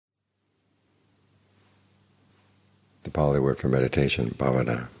The Pali word for meditation,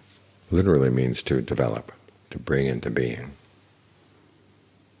 bhavana, literally means to develop, to bring into being.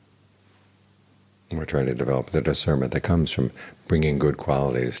 And we're trying to develop the discernment that comes from bringing good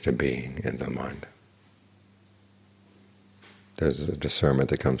qualities to being in the mind. There's the discernment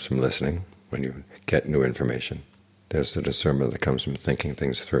that comes from listening when you get new information. There's the discernment that comes from thinking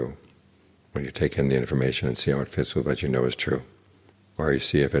things through, when you take in the information and see how it fits with what you know is true, or you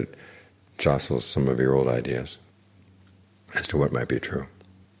see if it jostles some of your old ideas as to what might be true.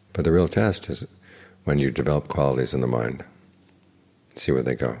 But the real test is when you develop qualities in the mind, see where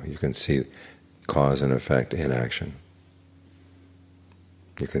they go. You can see cause and effect in action.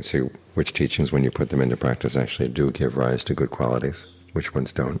 You can see which teachings, when you put them into practice, actually do give rise to good qualities, which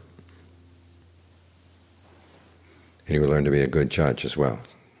ones don't. And you will learn to be a good judge as well,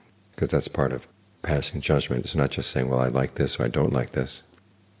 because that's part of passing judgment. It's not just saying, well, I like this or I don't like this.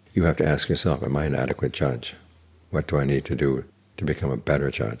 You have to ask yourself, am I an adequate judge? What do I need to do to become a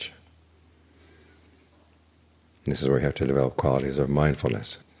better judge? And this is where you have to develop qualities of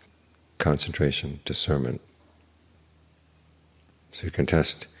mindfulness, concentration, discernment. So you can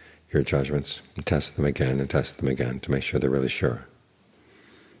test your judgments, and test them again and test them again to make sure they're really sure.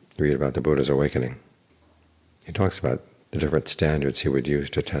 You read about the Buddha's awakening. He talks about the different standards he would use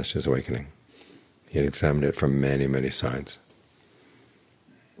to test his awakening. He had examined it from many, many sides.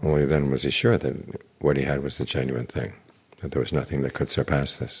 Only then was he sure that what he had was the genuine thing, that there was nothing that could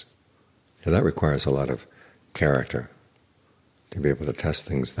surpass this. And that requires a lot of character, to be able to test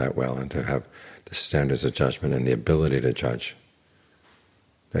things that well and to have the standards of judgment and the ability to judge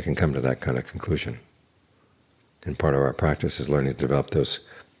that can come to that kind of conclusion. And part of our practice is learning to develop those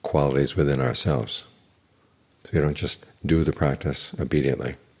qualities within ourselves. So we don't just do the practice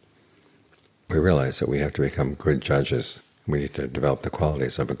obediently. We realize that we have to become good judges. We need to develop the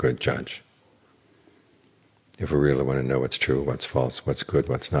qualities of a good judge if we really want to know what's true, what's false, what's good,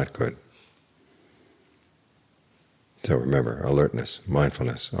 what's not good. So remember, alertness,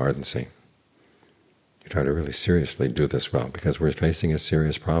 mindfulness, ardency. You try to really seriously do this well, because we're facing a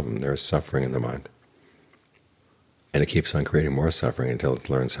serious problem. There is suffering in the mind. And it keeps on creating more suffering until it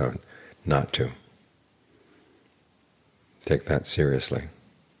learns how not to. Take that seriously.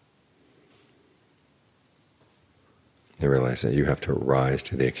 And realize that you have to rise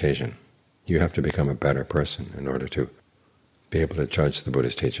to the occasion. You have to become a better person in order to be able to judge the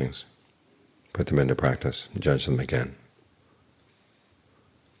Buddha's teachings, put them into practice, and judge them again.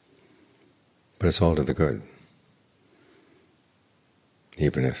 But it's all to the good.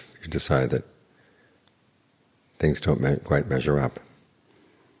 Even if you decide that things don't quite measure up,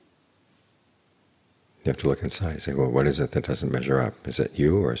 you have to look inside and say, well, what is it that doesn't measure up? Is it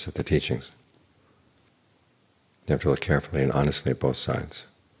you or is it the teachings? You have to look carefully and honestly at both sides.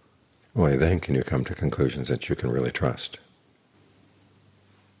 Only then can you come to conclusions that you can really trust.